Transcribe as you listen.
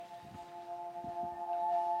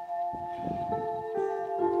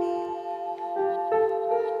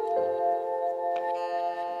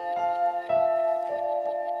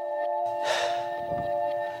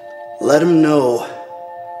Let him know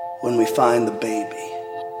when we find the baby.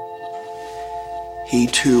 He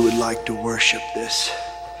too would like to worship this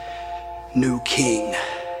new king.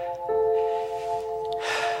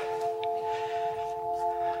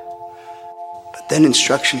 But then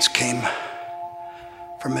instructions came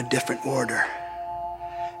from a different order.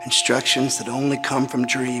 Instructions that only come from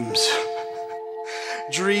dreams.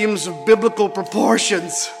 Dreams of biblical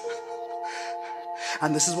proportions.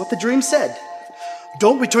 And this is what the dream said.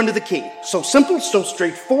 Don't return to the king. So simple, so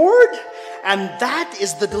straightforward. And that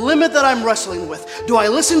is the dilemma that I'm wrestling with. Do I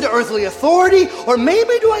listen to earthly authority, or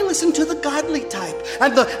maybe do I listen to the godly type?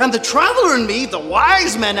 And the traveler in me, the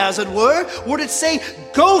wise man as it were, would it say,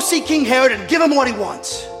 go see King Herod and give him what he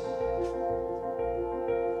wants?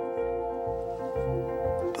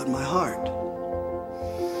 But my heart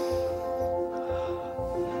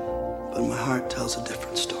tells a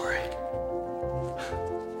different story.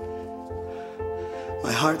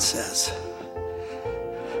 My heart says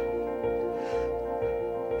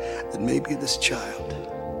that maybe this child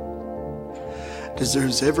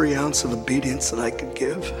deserves every ounce of obedience that I could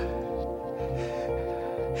give,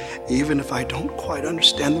 even if I don't quite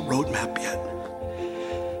understand the roadmap yet.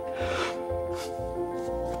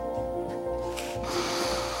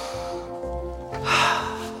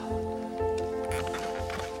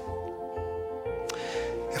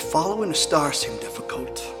 If following a star seemed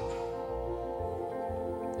difficult,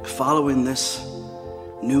 following this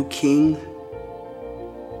new king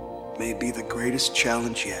may be the greatest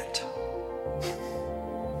challenge yet.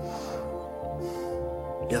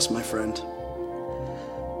 Yes, my friend,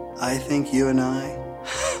 I think you and I,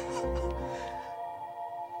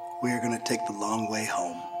 we are going to take the long way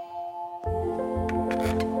home.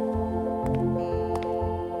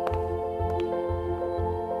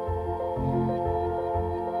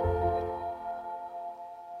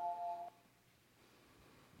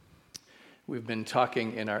 We've been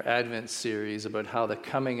talking in our Advent series about how the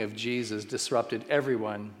coming of Jesus disrupted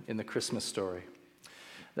everyone in the Christmas story.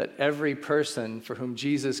 That every person for whom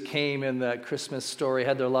Jesus came in that Christmas story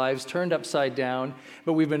had their lives turned upside down,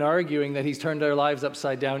 but we've been arguing that he's turned their lives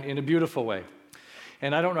upside down in a beautiful way.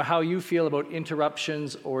 And I don't know how you feel about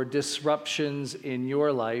interruptions or disruptions in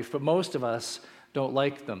your life, but most of us don't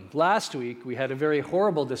like them. Last week, we had a very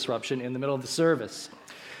horrible disruption in the middle of the service.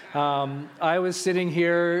 I was sitting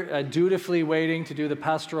here dutifully waiting to do the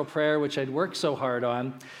pastoral prayer, which I'd worked so hard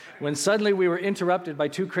on, when suddenly we were interrupted by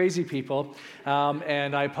two crazy people,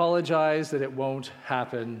 and I apologize that it won't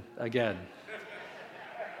happen again.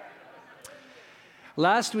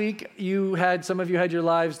 Last week, some of you had your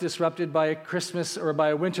lives disrupted by a Christmas or by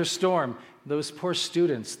a winter storm. Those poor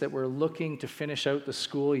students that were looking to finish out the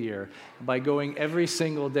school year by going every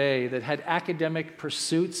single day, that had academic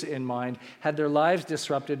pursuits in mind, had their lives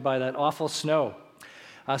disrupted by that awful snow.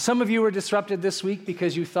 Some of you were disrupted this week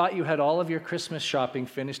because you thought you had all of your Christmas shopping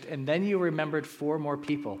finished, and then you remembered 4 more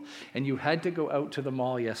people, and you had to go out to the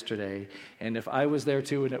mall yesterday, and if I was there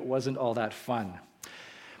too, and it wasn't all that fun.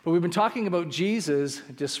 But we've been talking about Jesus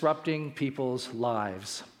disrupting people's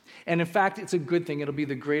lives. And in fact, it's a good thing. It'll be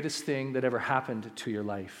the greatest thing that ever happened to your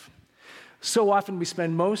life. So often we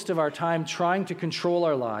spend most of our time trying to control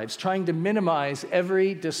our lives, trying to minimize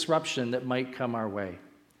every disruption that might come our way.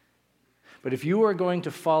 But if you are going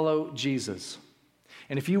to follow Jesus,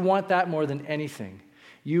 and if you want that more than anything,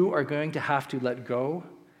 you are going to have to let go,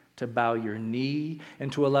 to bow your knee,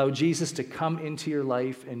 and to allow Jesus to come into your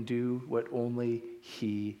life and do what only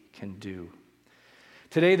he can do.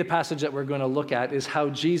 Today, the passage that we're going to look at is how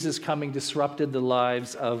Jesus coming disrupted the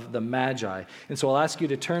lives of the Magi. And so I'll ask you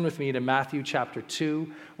to turn with me to Matthew chapter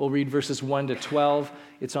 2. We'll read verses 1 to 12.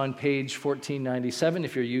 It's on page 1497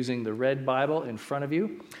 if you're using the red Bible in front of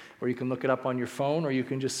you, or you can look it up on your phone, or you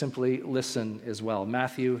can just simply listen as well.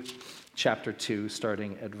 Matthew chapter 2,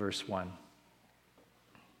 starting at verse 1.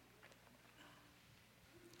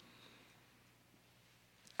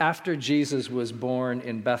 After Jesus was born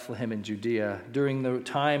in Bethlehem in Judea, during the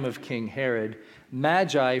time of King Herod,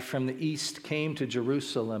 Magi from the east came to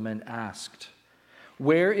Jerusalem and asked,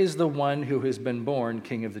 "Where is the one who has been born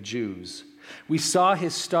King of the Jews? We saw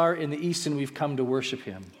his star in the east and we've come to worship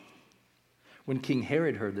him." When King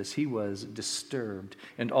Herod heard this, he was disturbed,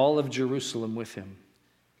 and all of Jerusalem with him.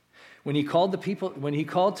 When he called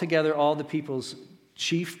together all the people's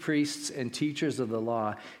chief priests and teachers of the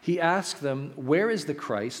law, he asked them, "Where is the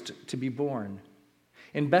Christ to be born?"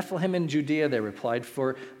 "In Bethlehem in Judea," they replied,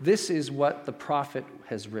 "for this is what the prophet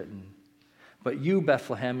has written. But you,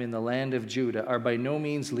 Bethlehem, in the land of Judah, are by no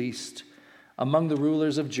means least, among the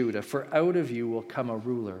rulers of Judah, for out of you will come a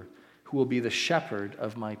ruler who will be the shepherd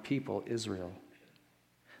of my people Israel."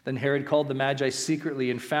 Then Herod called the Magi secretly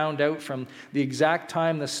and found out from the exact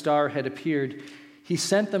time the star had appeared. He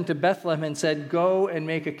sent them to Bethlehem and said, "Go and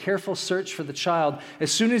make a careful search for the child.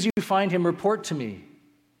 As soon as you find him, report to me,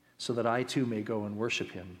 so that I too may go and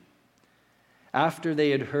worship him." After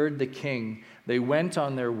they had heard the king, they went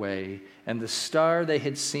on their way, and the star they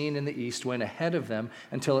had seen in the east went ahead of them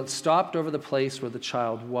until it stopped over the place where the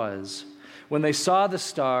child was. When they saw the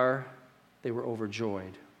star, they were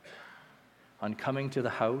overjoyed. On coming to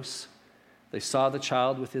the house, they saw the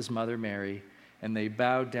child with his mother Mary, and they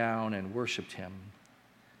bowed down and worshiped him.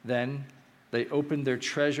 Then they opened their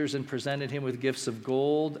treasures and presented him with gifts of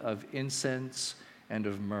gold, of incense, and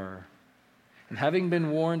of myrrh. And having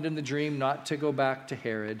been warned in the dream not to go back to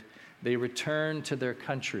Herod, they returned to their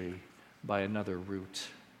country by another route.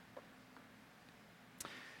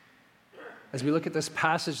 As we look at this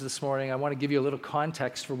passage this morning, I want to give you a little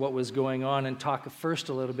context for what was going on and talk first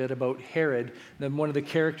a little bit about Herod, one of the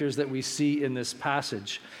characters that we see in this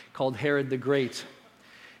passage, called Herod the Great.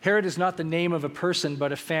 Herod is not the name of a person,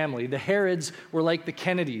 but a family. The Herods were like the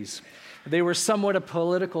Kennedys. They were somewhat a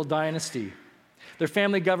political dynasty. Their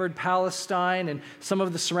family governed Palestine and some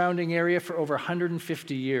of the surrounding area for over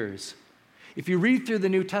 150 years. If you read through the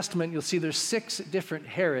New Testament, you'll see there's 6 different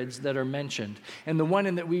Herods that are mentioned. And the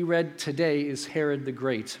one that we read today is Herod the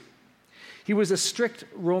Great. He was a strict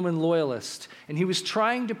Roman loyalist, and he was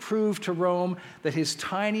trying to prove to Rome that his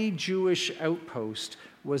tiny Jewish outpost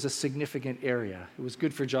was a significant area. It was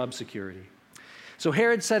good for job security. So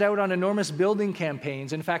Herod set out on enormous building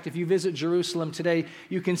campaigns. In fact, if you visit Jerusalem today,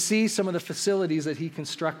 you can see some of the facilities that he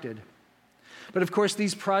constructed. But of course,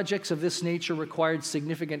 these projects of this nature required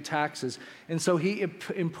significant taxes, and so he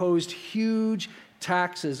imposed huge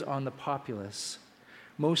taxes on the populace,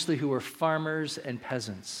 mostly who were farmers and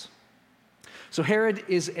peasants. So Herod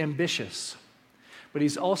is ambitious, but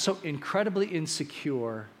he's also incredibly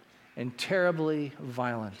insecure and terribly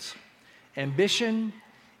violent. Ambition,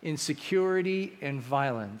 insecurity, and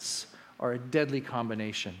violence are a deadly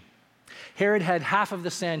combination. Herod had half of the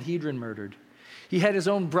Sanhedrin murdered. He had his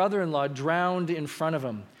own brother-in-law drowned in front of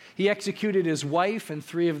him. He executed his wife and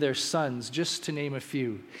 3 of their sons, just to name a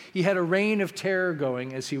few. He had a reign of terror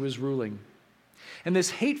going as he was ruling. And this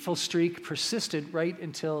hateful streak persisted right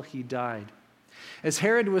until he died. As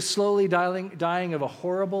Herod was slowly dying of a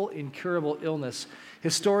horrible, incurable illness,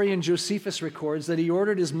 historian Josephus records that he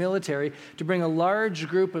ordered his military to bring a large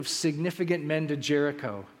group of significant men to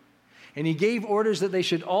Jericho. And he gave orders that they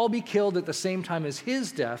should all be killed at the same time as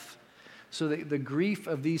his death, so that the grief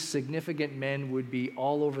of these significant men would be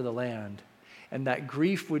all over the land, and that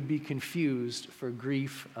grief would be confused for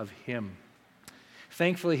grief of him.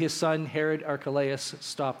 Thankfully, his son, Herod Archelaus,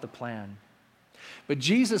 stopped the plan. But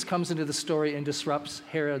Jesus comes into the story and disrupts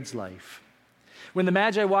Herod's life. When the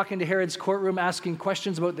Magi walk into Herod's courtroom asking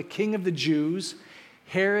questions about the king of the Jews,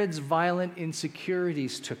 Herod's violent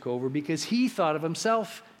insecurities took over because he thought of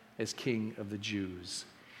himself as king of the Jews.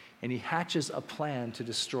 And he hatches a plan to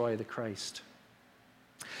destroy the Christ.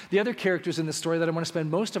 The other characters in the story that I want to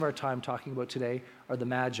spend most of our time talking about today are the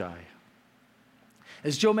Magi.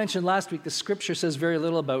 As Joe mentioned last week, the scripture says very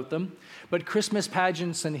little about them, but Christmas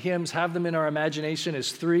pageants and hymns have them in our imagination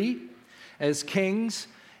as 3, as kings,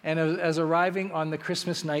 and as arriving on the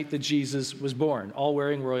Christmas night that Jesus was born, all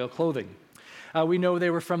wearing royal clothing. We know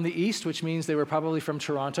they were from the East, which means they were probably from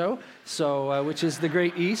Toronto, which is the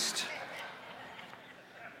Great East.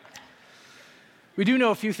 We do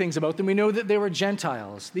know a few things about them. We know that they were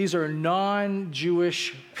Gentiles. These are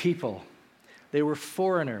non-Jewish people. They were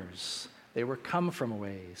foreigners. They were come from a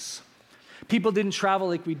ways. People didn't travel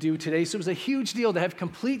like we do today, so it was a huge deal to have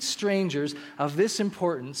complete strangers of this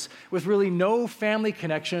importance with really no family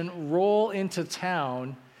connection roll into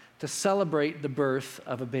town to celebrate the birth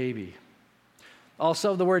of a baby.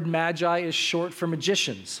 Also, the word magi is short for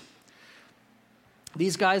magicians.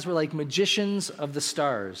 These guys were like magicians of the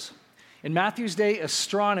stars. In Matthew's day,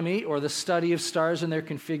 astronomy, or the study of stars and their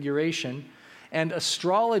configuration, and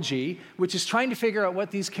astrology, which is trying to figure out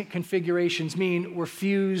what these configurations mean, were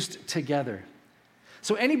fused together.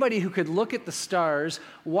 So anybody who could look at the stars,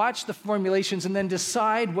 watch the formulations, and then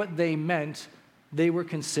decide what they meant, they were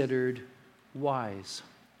considered wise.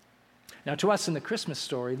 Now, to us in the Christmas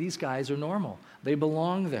story, these guys are normal. They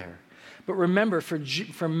belong there. But remember,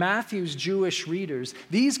 for Matthew's Jewish readers,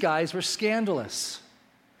 these guys were scandalous.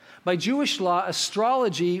 By Jewish law,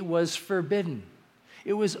 astrology was forbidden.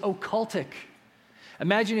 It was occultic.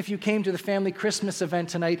 Imagine if you came to the family Christmas event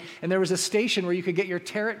tonight and there was a station where you could get your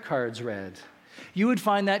tarot cards read. You would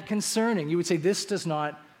find that concerning. You would say, this does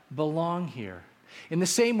not belong here. In the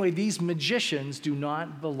same way, these magicians do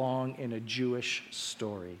not belong in a Jewish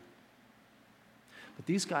story. But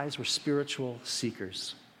these guys were spiritual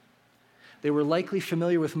seekers. They were likely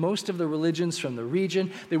familiar with most of the religions from the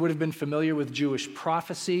region. They would have been familiar with Jewish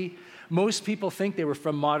prophecy. Most people think they were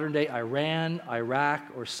from modern-day Iran, Iraq,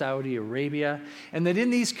 or Saudi Arabia, and that in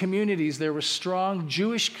these communities there were strong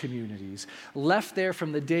Jewish communities left there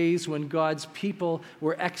from the days when God's people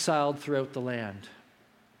were exiled throughout the land.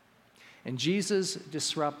 And Jesus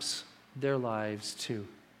disrupts their lives too.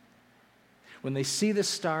 When they see this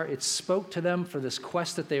star, it spoke to them for this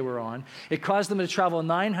quest that they were on. It caused them to travel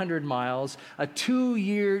 900 miles, a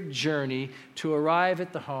 2-year journey to arrive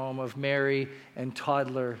at the home of Mary and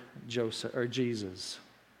toddler Jesus.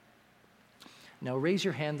 Now raise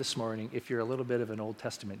your hand this morning if you're a little bit of an Old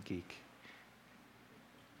Testament geek.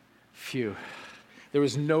 Phew. There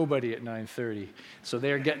was nobody at 9:30, so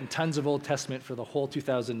they're getting tons of Old Testament for the whole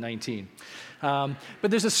 2019. But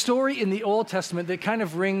there's a story in the Old Testament that kind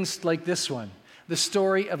of rings like this one, the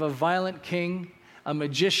story of a violent king, a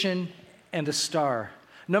magician, and a star.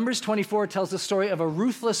 Numbers 24 tells the story of a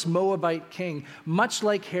ruthless Moabite king, much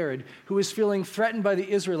like Herod, who was feeling threatened by the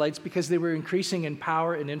Israelites because they were increasing in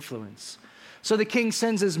power and influence. So the king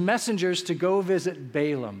sends his messengers to go visit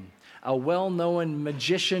Balaam, a well-known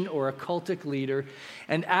magician or occultic leader,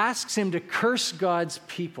 and asks him to curse God's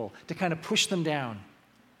people, to kind of push them down.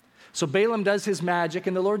 So Balaam does his magic,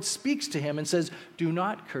 and the Lord speaks to him and says, "Do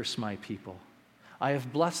not curse my people. I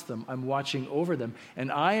have blessed them, I'm watching over them,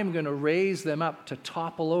 and I am going to raise them up to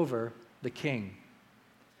topple over the king."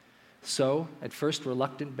 So, at first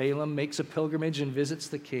reluctant, Balaam makes a pilgrimage and visits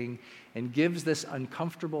the king and gives this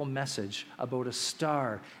uncomfortable message about a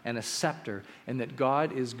star and a scepter and that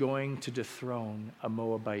God is going to dethrone a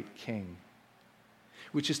Moabite king.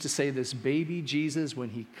 Which is to say, this baby Jesus, when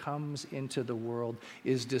he comes into the world,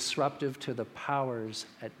 is disruptive to the powers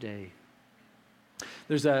at day.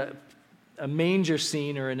 There's a manger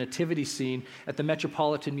scene or a nativity scene at the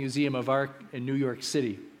Metropolitan Museum of Art in New York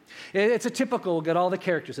City. It's a typical, got all the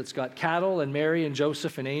characters. It's got cattle and Mary and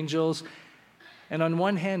Joseph and angels. And on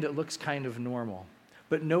one hand, it looks kind of normal.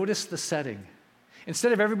 But notice the setting.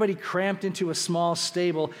 Instead of everybody cramped into a small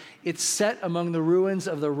stable, it's set among the ruins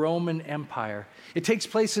of the Roman Empire. It takes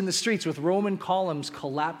place in the streets with Roman columns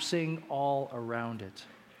collapsing all around it.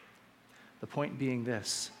 The point being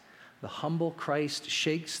this: the humble Christ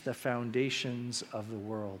shakes the foundations of the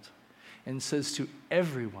world and says to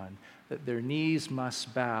everyone that their knees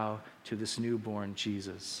must bow to this newborn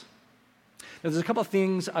Jesus. Now, there's a couple of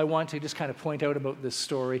things I want to just kind of point out about this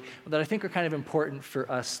story that I think are kind of important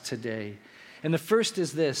for us today. And the first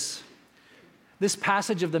is this. This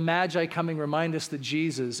passage of the Magi coming remind us that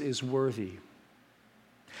Jesus is worthy.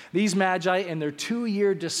 These Magi and their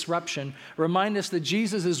 2-year disruption remind us that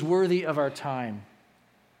Jesus is worthy of our time.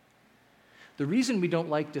 The reason we don't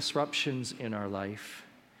like disruptions in our life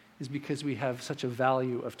is because we have such a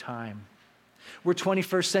value of time. We're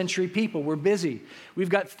 21st century people. We're busy. We've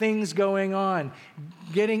got things going on.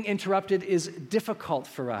 Getting interrupted is difficult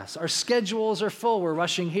for us. Our schedules are full. We're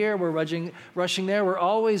rushing here. We're rushing there. We're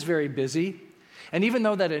always very busy. And even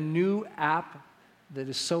though that a new app that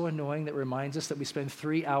is so annoying that reminds us that we spend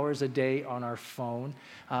 3 hours a day on our phone,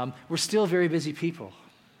 we're still very busy people.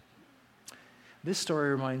 This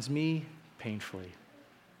story reminds me painfully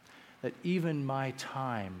that even my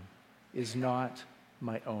time is not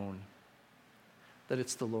my own, that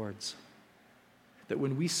it's the Lord's. That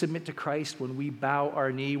when we submit to Christ, when we bow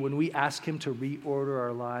our knee, when we ask him to reorder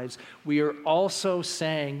our lives, we are also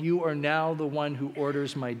saying, "You are now the one who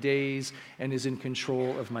orders my days and is in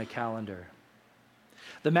control of my calendar."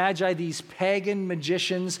 The Magi, these pagan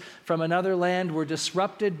magicians from another land, were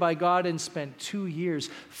disrupted by God and spent 2 years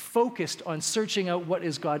focused on searching out what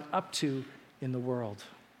is God up to in the world.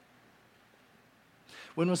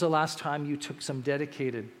 When was the last time you took some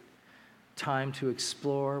dedicated time to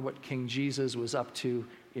explore what King Jesus was up to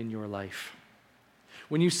in your life?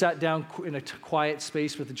 When you sat down in a quiet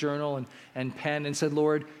space with a journal and pen and said,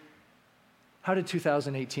 "Lord, how did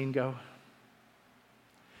 2018 go?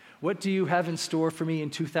 What do you have in store for me in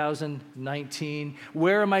 2019?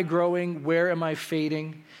 Where am I growing? Where am I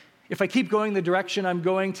fading? If I keep going the direction I'm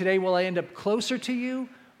going today, will I end up closer to you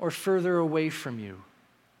or further away from you?"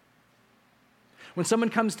 When someone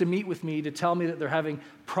comes to meet with me to tell me that they're having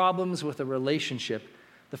problems with a relationship,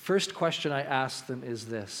 the first question I ask them is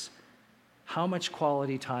this: how much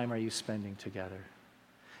quality time are you spending together?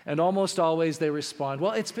 And almost always they respond,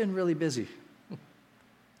 "Well, it's been really busy."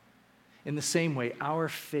 In the same way, our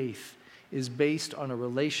faith is based on a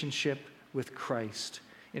relationship with Christ.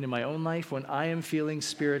 And in my own life, when I am feeling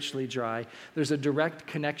spiritually dry, there's a direct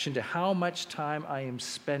connection to how much time I am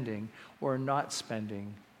spending or not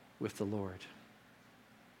spending with the Lord.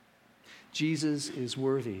 Jesus is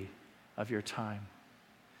worthy of your time.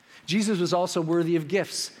 Jesus was also worthy of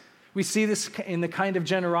gifts. We see this in the kind of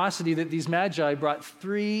generosity that these magi brought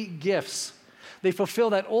 3 gifts. They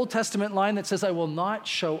fulfill that Old Testament line that says, I will not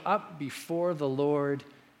show up before the Lord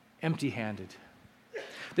empty-handed.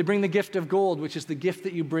 They bring the gift of gold, which is the gift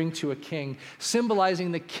that you bring to a king,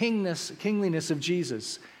 symbolizing the kingliness of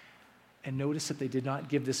Jesus. And notice that they did not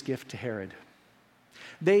give this gift to Herod.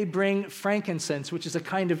 They bring frankincense, which is a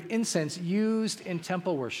kind of incense used in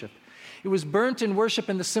temple worship. It was burnt in worship,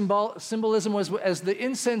 and the symbolism was as the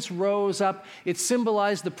incense rose up, it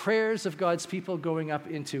symbolized the prayers of God's people going up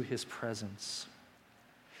into his presence.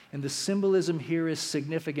 And the symbolism here is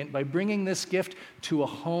significant. By bringing this gift to a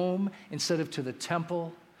home instead of to the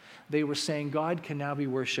temple, they were saying God can now be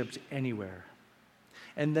worshiped anywhere.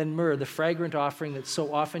 And then myrrh, the fragrant offering that's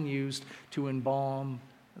so often used to embalm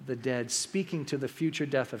the dead, speaking to the future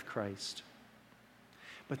death of Christ.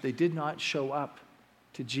 But they did not show up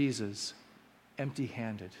to Jesus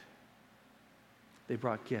empty-handed. They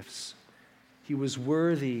brought gifts. He was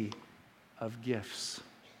worthy of gifts.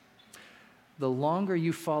 The longer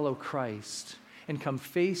you follow Christ and come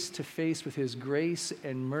face to face with his grace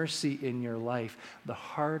and mercy in your life, the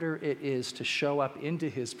harder it is to show up into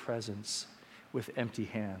his presence with empty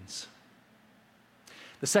hands.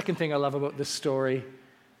 The second thing I love about this story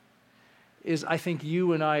is I think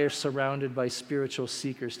you and I are surrounded by spiritual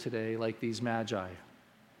seekers today, like these magi.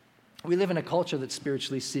 We live in a culture that's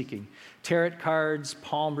spiritually seeking. Tarot cards,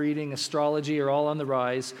 palm reading, astrology are all on the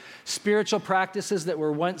rise. Spiritual practices that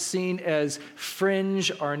were once seen as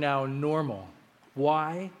fringe are now normal.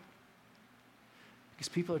 Why? Because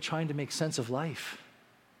people are trying to make sense of life.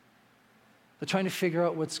 They're trying to figure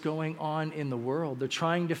out what's going on in the world. They're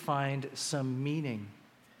trying to find some meaning.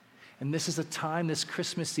 And this is a time, this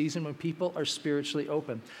Christmas season, when people are spiritually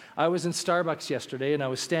open. I was in Starbucks yesterday, and I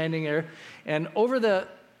was standing there, and over the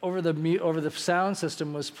sound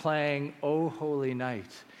system was playing "O Holy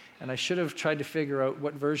Night." And I should have tried to figure out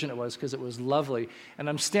what version it was because it was lovely. And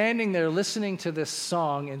I'm standing there listening to this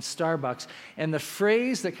song in Starbucks, and the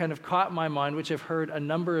phrase that kind of caught my mind, which I've heard a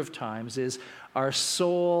number of times, is, "Our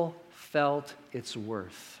soul felt its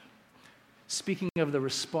worth." Speaking of the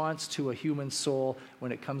response to a human soul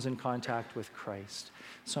when it comes in contact with Christ.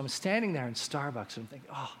 So I'm standing there in Starbucks and I'm thinking,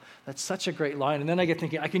 oh, that's such a great line. And then I get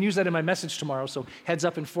thinking, I can use that in my message tomorrow, so heads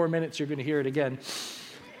up, in 4 minutes, you're going to hear it again.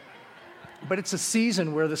 But it's a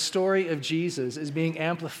season where the story of Jesus is being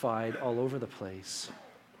amplified all over the place.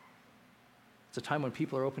 It's a time when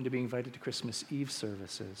people are open to being invited to Christmas Eve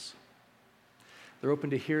services. They're open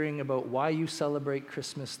to hearing about why you celebrate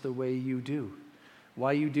Christmas the way you do,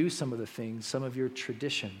 why you do some of the things, some of your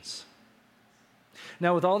traditions.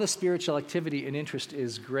 Now, with all the spiritual activity and interest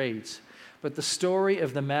is great, but the story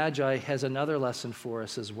of the Magi has another lesson for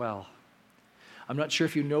us as well. I'm not sure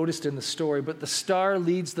if you noticed in the story, but the star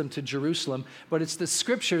leads them to Jerusalem, but it's the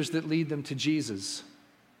scriptures that lead them to Jesus.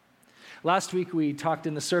 Last week, we talked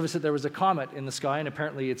in the service that there was a comet in the sky, and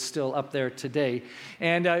apparently it's still up there today.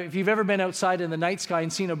 And if you've ever been outside in the night sky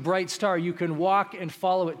and seen a bright star, you can walk and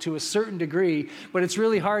follow it to a certain degree, but it's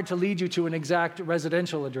really hard to lead you to an exact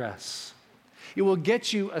residential address. It will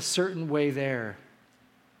get you a certain way there,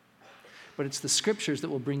 but it's the scriptures that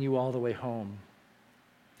will bring you all the way home.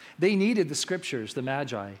 They needed the scriptures, the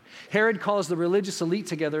Magi. Herod calls the religious elite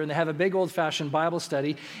together, and they have a big old-fashioned Bible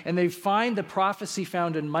study, and they find the prophecy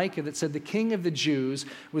found in Micah that said the King of the Jews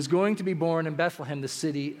was going to be born in Bethlehem, the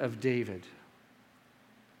city of David.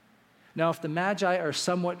 Now, if the Magi are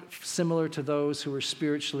somewhat similar to those who are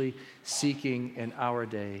spiritually seeking in our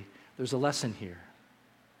day, there's a lesson here.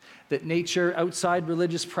 That nature, outside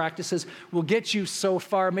religious practices, will get you so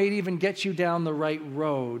far, may even get you down the right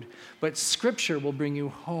road, but Scripture will bring you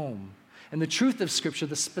home. And the truth of Scripture,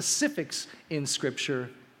 the specifics in Scripture,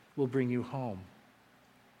 will bring you home.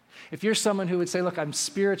 If you're someone who would say, look, I'm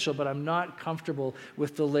spiritual, but I'm not comfortable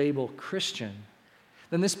with the label Christian,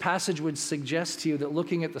 then this passage would suggest to you that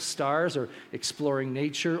looking at the stars or exploring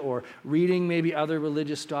nature or reading maybe other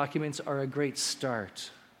religious documents are a great start.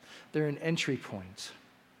 They're an entry point.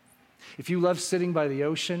 If you love sitting by the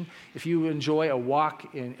ocean, if you enjoy a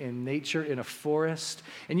walk in nature, in a forest,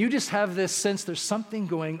 and you just have this sense there's something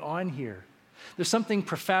going on here, there's something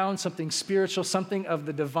profound, something spiritual, something of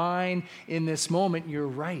the divine in this moment, you're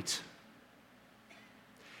right.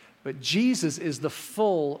 But Jesus is the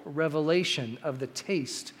full revelation of the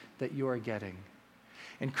taste that you are getting.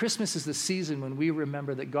 And Christmas is the season when we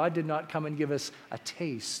remember that God did not come and give us a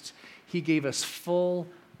taste. He gave us full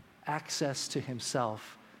access to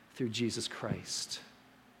himself through Jesus Christ.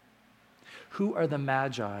 Who are the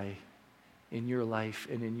magi in your life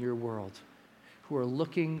and in your world who are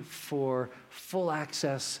looking for full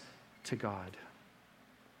access to God?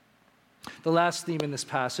 The last theme in this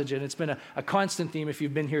passage, and it's been a constant theme if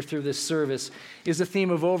you've been here through this service, is the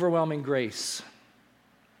theme of overwhelming grace.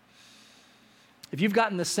 If you've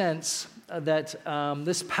gotten the sense that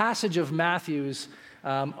this passage of Matthew's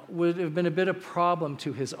would have been a bit of a problem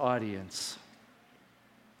to his audience,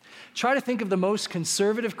 try to think of the most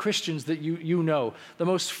conservative Christians that you know, the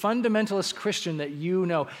most fundamentalist Christian that you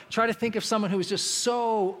know. Try to think of someone who was just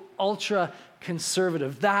so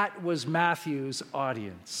ultra-conservative. That was Matthew's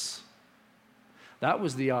audience. That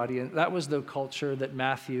was the audience, that was the culture that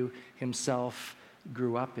Matthew himself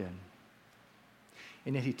grew up in.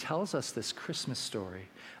 And yet he tells us this Christmas story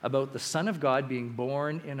about the Son of God being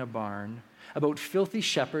born in a barn, about filthy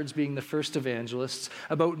shepherds being the first evangelists,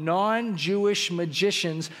 about non-Jewish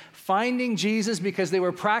magicians finding Jesus because they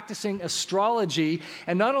were practicing astrology,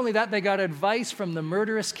 and not only that, they got advice from the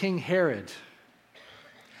murderous King Herod.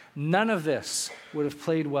 None of this would have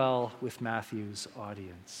played well with Matthew's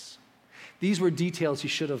audience. These were details he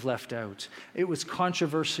should have left out. It was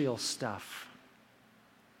controversial stuff.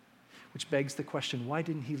 Which begs the question, why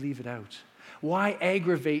didn't he leave it out? Why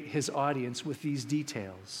aggravate his audience with these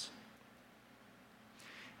details?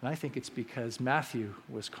 And I think it's because Matthew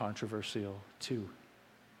was controversial too.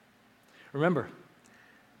 Remember,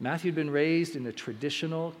 Matthew had been raised in a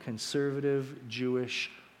traditional, conservative Jewish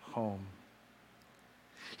home.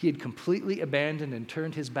 He had completely abandoned and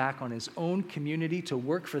turned his back on his own community to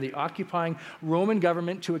work for the occupying Roman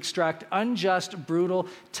government to extract unjust, brutal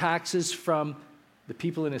taxes from the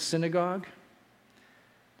people in his synagogue,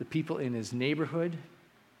 the people in his neighborhood,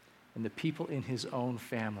 and the people in his own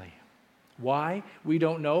family. Why? We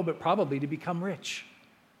don't know, but probably to become rich.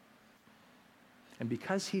 And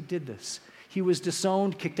because he did this, he was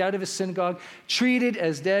disowned, kicked out of his synagogue, treated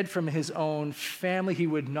as dead from his own family. He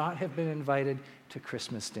would not have been invited to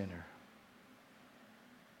Christmas dinner.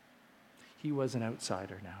 He was an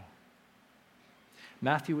outsider now.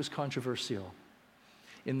 Matthew was controversial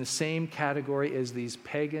in the same category as these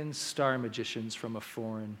pagan star magicians from a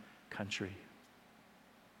foreign country.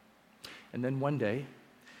 And then one day,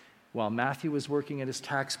 while Matthew was working at his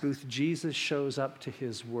tax booth, Jesus shows up to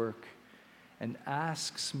his work and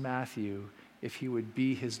asks Matthew if he would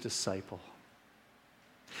be his disciple.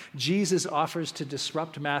 Jesus offers to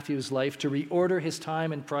disrupt Matthew's life, to reorder his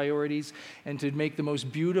time and priorities, and to make the most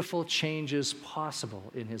beautiful changes possible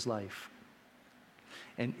in his life.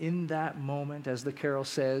 And in that moment, as the carol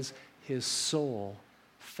says, his soul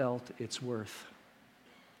felt its worth.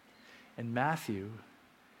 And Matthew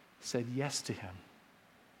said yes to him.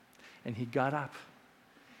 And he got up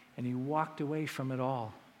and he walked away from it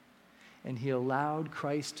all. And he allowed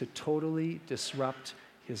Christ to totally disrupt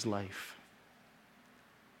his life.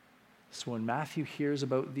 So when Matthew hears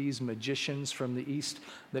about these magicians from the East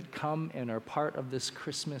that come and are part of this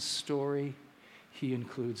Christmas story, he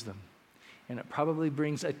includes them. And it probably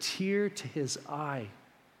brings a tear to his eye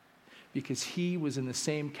because he was in the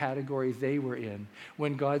same category they were in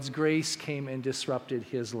when God's grace came and disrupted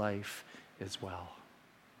his life as well.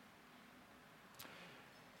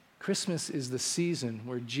 Christmas is the season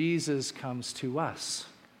where Jesus comes to us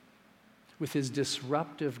with his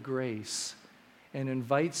disruptive grace and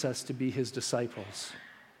invites us to be his disciples,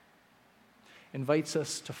 invites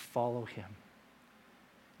us to follow him,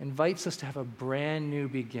 invites us to have a brand new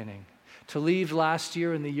beginning, to leave last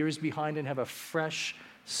year and the years behind and have a fresh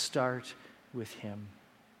start with him.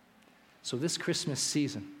 So this Christmas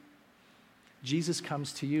season, Jesus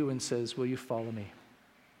comes to you and says, will you follow me?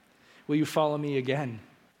 Will you follow me again?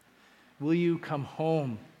 Will you come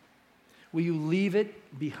home? Will you leave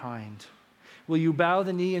it behind? Will you bow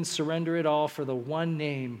the knee and surrender it all for the one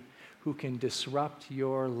name who can disrupt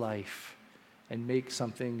your life and make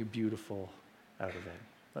something beautiful out of it?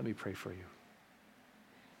 Let me pray for you.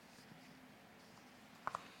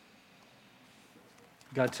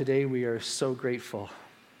 God, today we are so grateful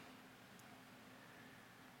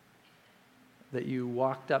that you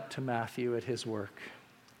walked up to Matthew at his work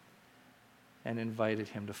and invited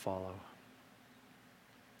him to follow.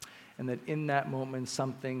 And that in that moment,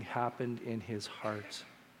 something happened in his heart.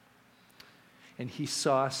 And he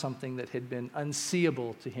saw something that had been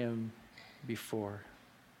unseeable to him before.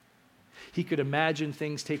 He could imagine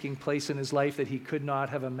things taking place in his life that he could not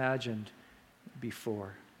have imagined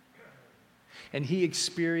before. And he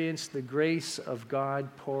experienced the grace of God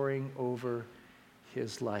pouring over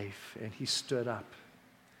his life. And he stood up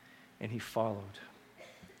and he followed.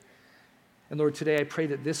 And Lord, today I pray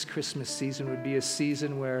that this Christmas season would be a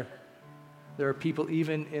season where there are people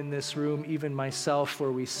even in this room, even myself,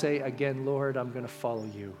 where we say again, Lord, I'm going to follow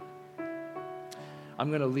you. I'm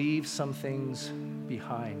going to leave some things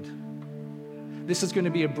behind. This is going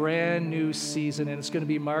to be a brand new season, and it's going to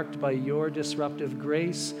be marked by your disruptive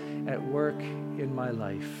grace at work in my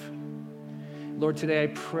life. Lord, today I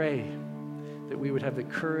pray that we would have the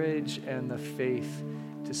courage and the faith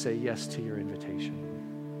to say yes to your invitation.